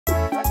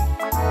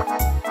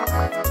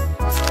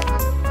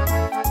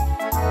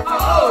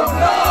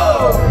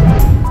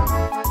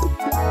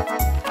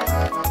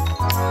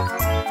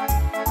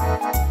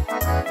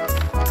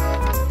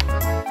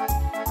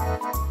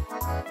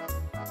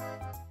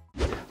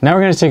Now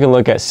we're going to take a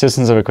look at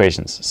systems of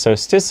equations. So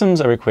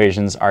systems of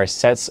equations are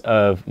sets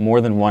of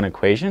more than one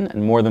equation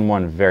and more than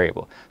one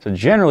variable. So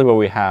generally what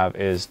we have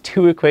is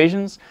two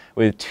equations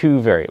with two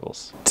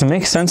variables. To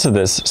make sense of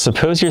this,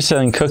 suppose you're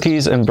selling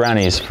cookies and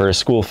brownies for a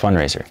school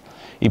fundraiser.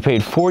 You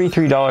paid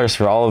 $43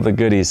 for all of the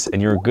goodies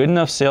and you're a good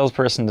enough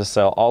salesperson to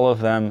sell all of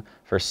them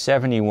for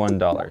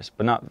 $71,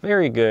 but not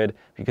very good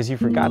because you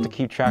forgot to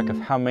keep track of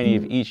how many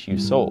of each you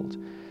sold.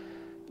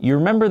 You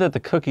remember that the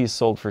cookies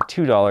sold for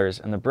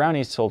 $2 and the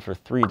brownies sold for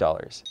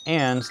 $3,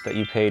 and that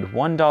you paid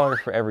 $1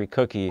 for every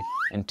cookie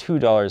and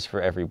 $2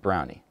 for every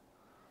brownie.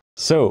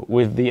 So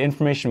with the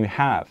information we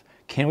have,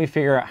 can we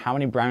figure out how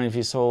many brownies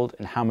we sold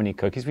and how many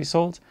cookies we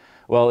sold?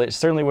 Well, it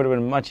certainly would have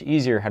been much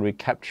easier had we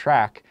kept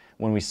track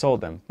when we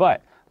sold them,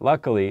 but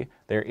luckily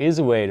there is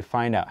a way to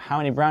find out how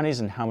many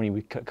brownies and how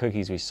many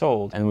cookies we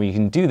sold, and we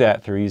can do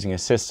that through using a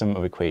system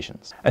of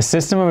equations. A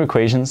system of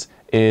equations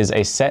is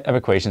a set of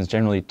equations,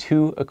 generally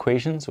two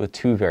equations with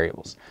two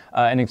variables.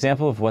 An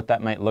example of what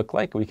that might look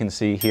like we can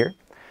see here.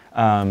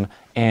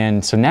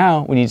 And so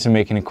now we need to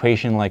make an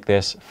equation like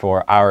this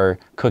for our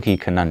cookie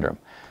conundrum.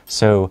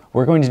 So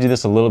we're going to do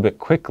this a little bit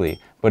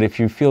quickly, but if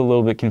you feel a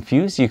little bit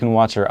confused, you can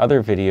watch our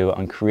other video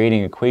on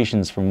creating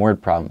equations from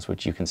word problems,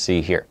 which you can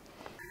see here.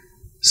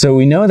 So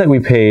we know that we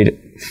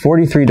paid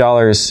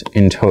 $43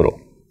 in total.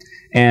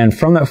 And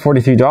from that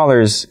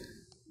 $43,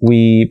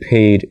 we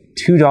paid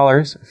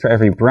 $2 for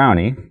every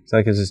brownie, so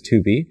that gives us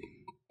 2B,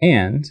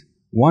 and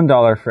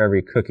 $1 for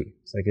every cookie,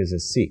 so that gives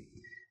us C.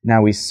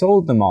 Now we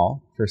sold them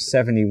all for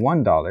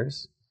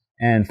 $71,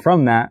 and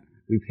from that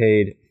we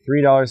paid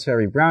 $3 for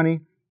every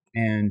brownie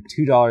and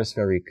 $2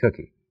 for every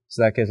cookie.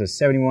 So that gives us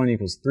 71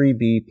 equals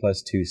 3B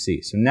plus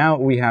 2C. So now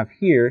what we have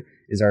here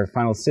is our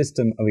final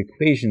system of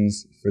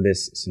equations for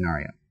this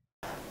scenario.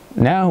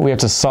 Now we have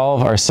to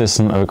solve our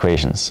system of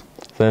equations.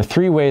 There are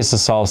three ways to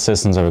solve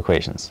systems of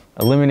equations: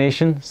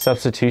 elimination,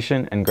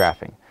 substitution, and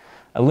graphing.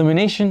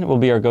 Elimination will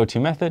be our go-to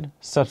method,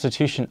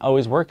 substitution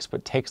always works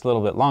but takes a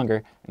little bit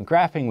longer, and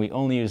graphing we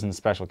only use in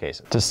special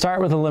cases. To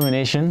start with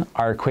elimination,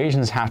 our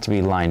equations have to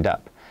be lined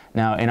up.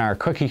 Now in our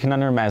cookie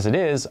conundrum as it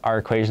is, our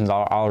equations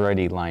are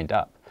already lined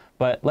up.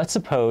 But let's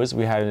suppose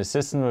we had a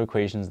system of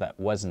equations that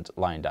wasn't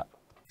lined up.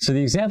 So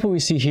the example we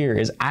see here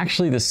is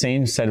actually the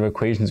same set of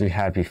equations we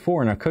had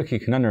before in our cookie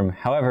conundrum.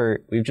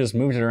 However, we've just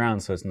moved it around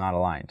so it's not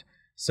aligned.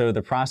 So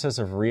the process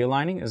of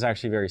realigning is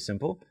actually very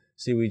simple.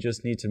 See, we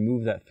just need to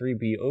move that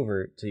 3b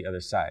over to the other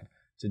side.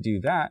 To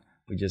do that,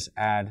 we just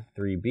add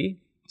 3b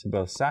to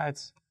both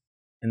sides.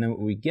 And then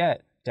what we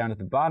get down at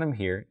the bottom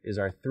here is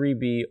our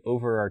 3b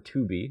over our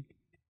 2b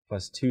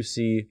plus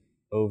 2c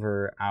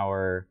over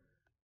our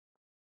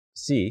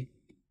c.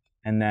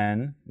 And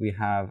then we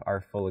have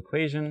our full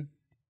equation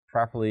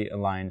properly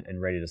aligned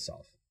and ready to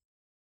solve.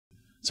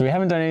 So we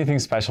haven't done anything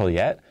special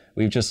yet.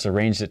 We've just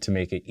arranged it to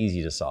make it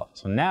easy to solve.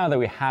 So now that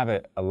we have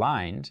it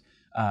aligned,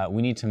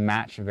 we need to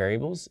match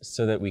variables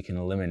so that we can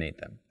eliminate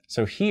them.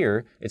 So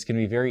here, it's going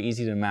to be very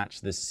easy to match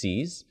the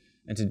c's.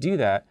 And to do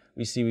that,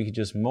 we see we could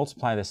just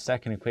multiply the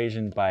second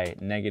equation by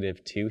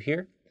 -2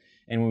 here.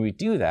 And when we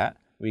do that,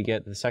 we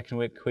get the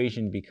second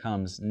equation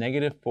becomes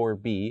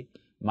 -4b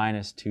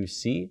minus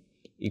 2c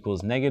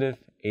equals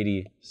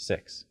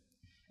 -86.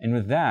 And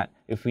with that,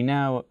 if we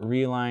now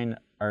realign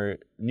our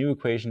new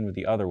equation with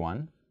the other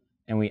one,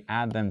 and we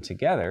add them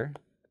together,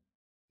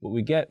 what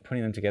we get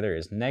putting them together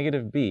is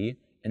 -b,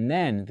 and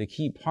then the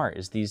key part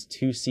is these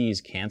two c's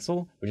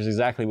cancel, which is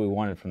exactly what we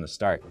wanted from the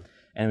start.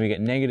 And we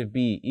get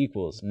 -b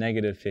equals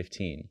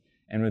 -15.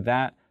 And with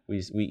that,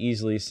 we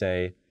easily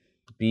say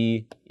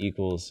b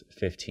equals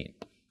 15.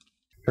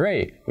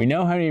 Great, we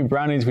know how many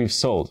brownies we've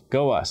sold.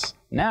 Go us.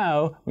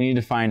 Now we need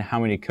to find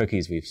how many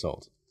cookies we've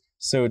sold.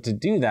 So to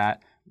do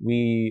that,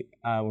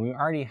 when we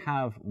already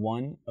have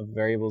one of the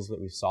variables that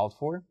we've solved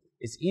for,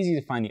 it's easy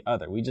to find the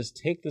other. We just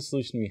take the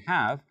solution we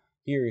have,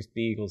 here is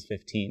b equals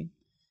 15,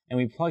 and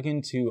we plug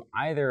into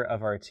either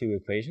of our two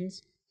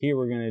equations. Here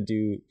we're going to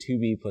do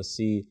 2b plus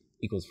c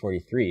equals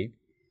 43,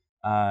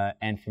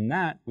 and from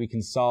that we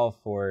can solve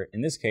for,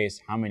 in this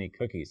case, how many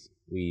cookies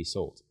we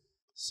sold.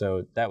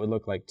 So that would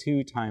look like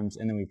 2 times,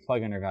 and then we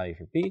plug in our value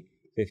for b,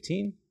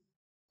 15,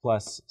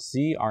 plus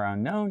c, our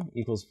unknown,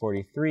 equals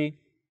 43.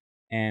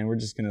 And we're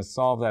just going to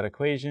solve that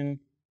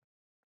equation.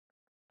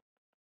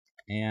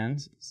 And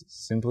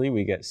simply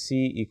we get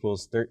c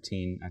equals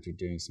 13 after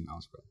doing some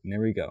algebra. And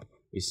there we go.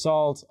 We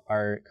solved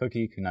our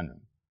cookie conundrum.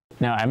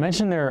 Now, I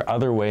mentioned there are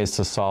other ways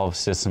to solve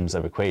systems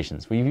of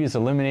equations. We've used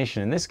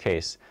elimination in this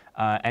case,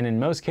 and in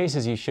most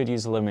cases you should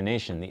use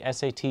elimination. The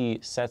SAT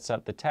sets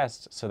up the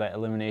test so that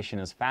elimination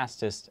is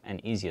fastest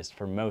and easiest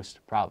for most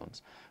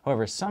problems.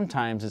 However,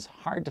 sometimes it's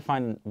hard to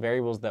find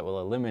variables that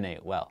will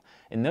eliminate well.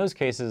 In those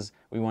cases,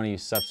 we want to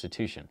use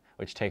substitution,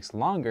 which takes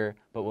longer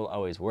but will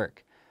always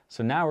work.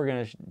 So now we're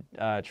going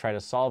to try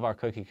to solve our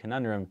cookie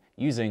conundrum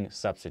using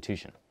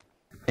substitution.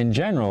 In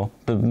general,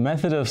 the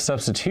method of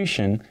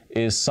substitution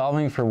is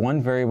solving for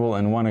one variable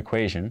in one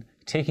equation,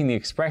 taking the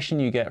expression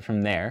you get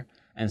from there,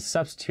 and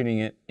substituting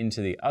it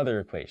into the other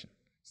equation.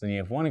 So then you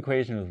have one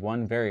equation with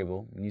one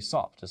variable, and you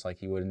solve, just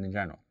like you would in the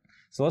general.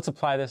 So let's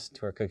apply this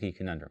to our cookie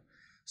conundrum.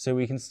 So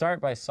we can start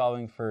by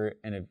solving for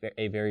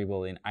a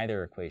variable in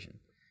either equation.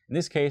 In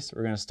this case,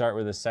 we're going to start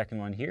with the second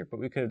one here, but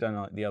we could have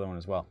done the other one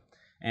as well.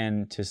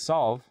 And to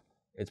solve,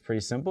 it's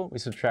pretty simple. We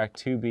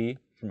subtract 2b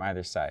from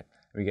either side.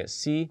 We get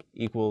c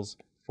equals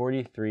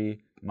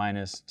 43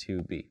 minus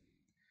 2b.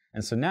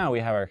 And so now we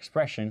have our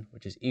expression,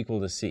 which is equal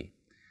to c.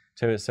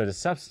 So to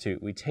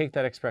substitute, we take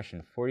that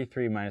expression,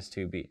 43 minus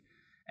 2b,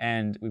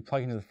 and we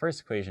plug into the first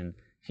equation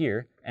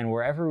here, and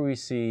wherever we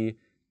see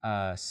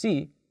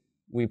c,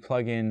 we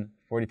plug in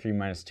 43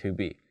 minus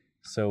 2b.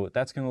 So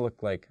that's going to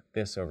look like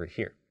this over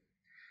here.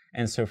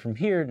 And so from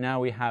here, now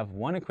we have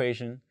one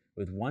equation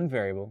with one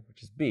variable,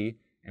 which is b,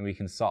 and we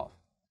can solve.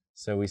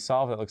 So we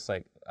solve, it looks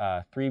like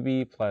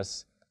 3b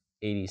plus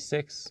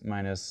 86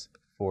 minus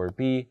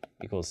 4b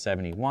equals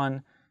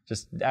 71.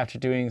 Just after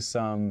doing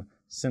some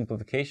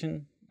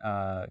simplification,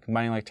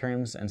 combining like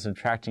terms and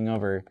subtracting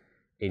over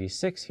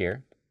 86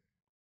 here,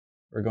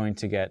 we're going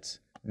to get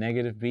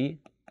negative b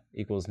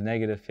equals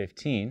negative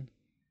 15.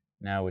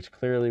 Now, which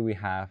clearly we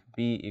have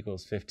b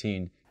equals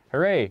 15.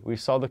 Hooray, we've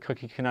solved the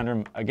cookie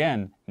conundrum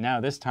again,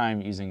 now this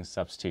time using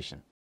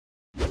substitution.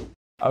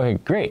 Okay,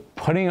 great.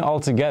 Putting it all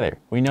together,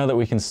 we know that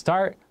we can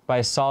start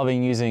by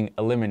solving using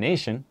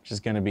elimination, which is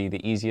going to be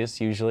the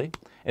easiest usually.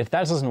 If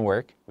that doesn't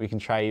work, we can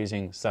try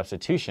using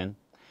substitution.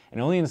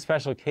 And only in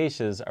special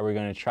cases are we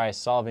going to try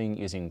solving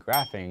using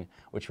graphing,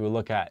 which we'll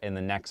look at in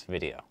the next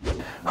video.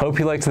 Hope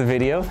you liked the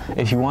video.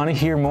 If you want to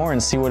hear more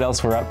and see what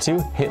else we're up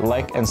to, hit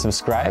like and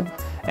subscribe,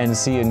 and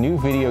see a new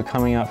video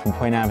coming out from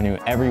Point Avenue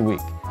every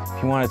week.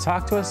 If you want to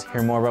talk to us,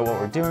 hear more about what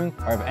we're doing,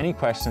 or have any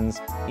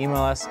questions, email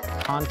us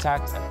at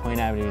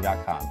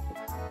contact@pointavenue.com.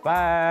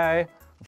 Bye!